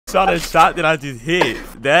Shot a shot that I just hit.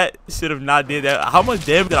 That should have not did that. How much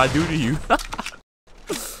damage did I do to you?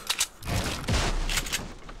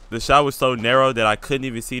 The shot was so narrow that I couldn't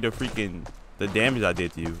even see the damage I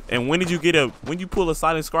did to you. And when did you pull a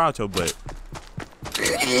silent scar out your butt?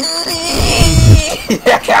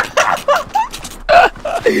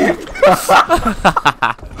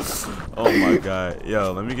 Oh my god.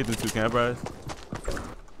 Yo, let me get the 2 campers.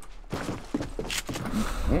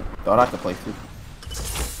 Thought I could play too.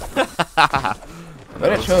 Where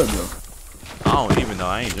that chug go? I don't even know.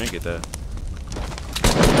 I ain't drink it though.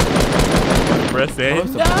 Press it.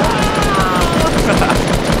 No!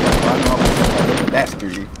 That's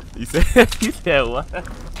scary. You said what?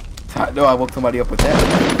 No, I woke somebody up with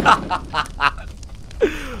that.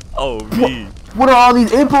 Oh me. What are all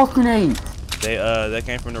these impulse grenades? That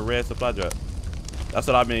came from the red supply drop. That's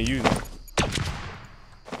what I've been using.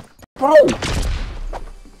 Bro.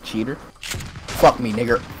 Cheater. Fuck me,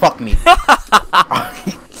 nigger. Fuck me.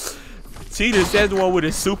 Cheater says the one with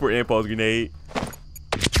a super impulse grenade.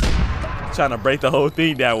 Trying to break the whole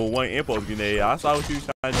thing down with one impulse grenade. I saw what you was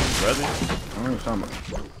trying to do, brother. I don't know what you're talking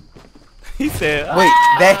about. He said, wait,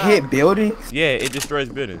 that hit buildings? Yeah, it destroys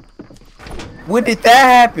buildings. When did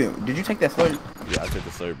that happen? Did you take that slurp? Yeah, I took the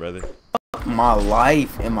slurp, brother. Fuck my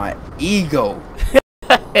life and my ego.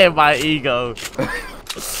 And my ego.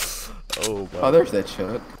 Oh, bro. Oh, there's that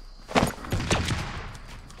Chuck.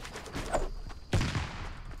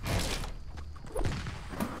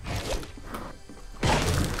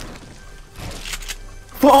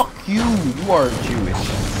 Fuck you! You are Jewish.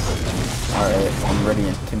 Alright, I'm ready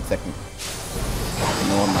in 10 seconds.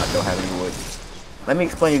 No, I'm not. Don't have any wood. Let me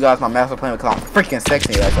explain you guys my master plan because I'm freaking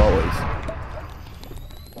sexy as always.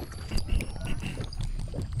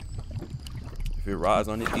 If it rides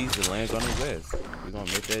on the east, it lands on the west. We're gonna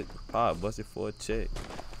make that pod bust it for a check.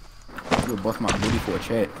 You'll bust my booty for a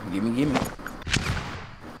check. Gimme.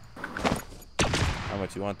 How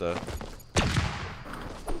much you want though?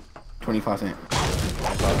 25 cents.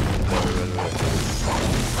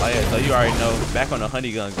 Oh yeah, so you already know. Back on the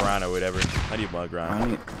honey gun grind or whatever. Honey bun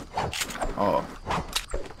grind. Oh.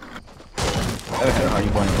 That's how you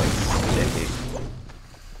want to play.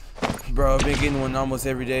 Bro, I've been getting one almost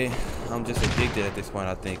every day. I'm just addicted at this point,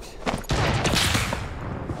 I think.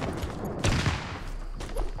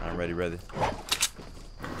 I'm ready, brother.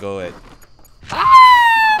 Go at.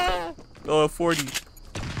 Go at 40.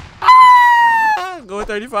 Go at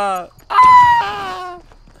 35.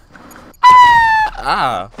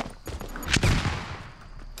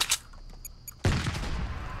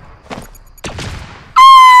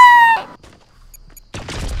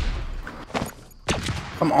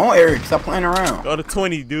 Come on, Eric. Stop playing around. Go to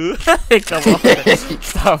 20, dude. Come on.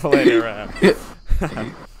 Stop playing around.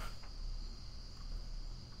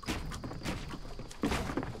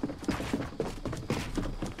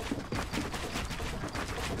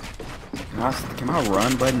 Can my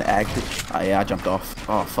run button active? Oh yeah, I jumped off.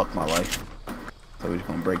 Oh fuck my life. So we're just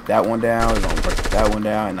gonna break that one down, we're gonna break that one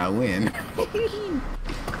down, and I win.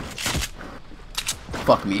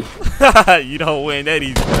 Fuck me. You don't win that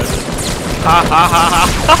easy, brother.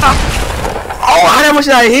 Oh, how much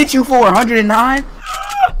did I hit you for? 109?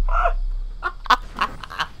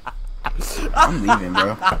 I'm leaving,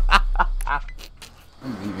 bro.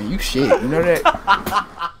 I'm leaving. You shit. You know that?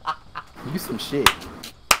 You some shit.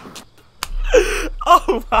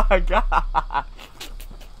 Oh my god.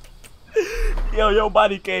 Yo, your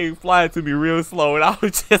body came flying to me real slow and I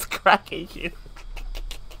was just cracking you.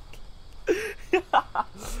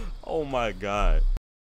 Oh my god.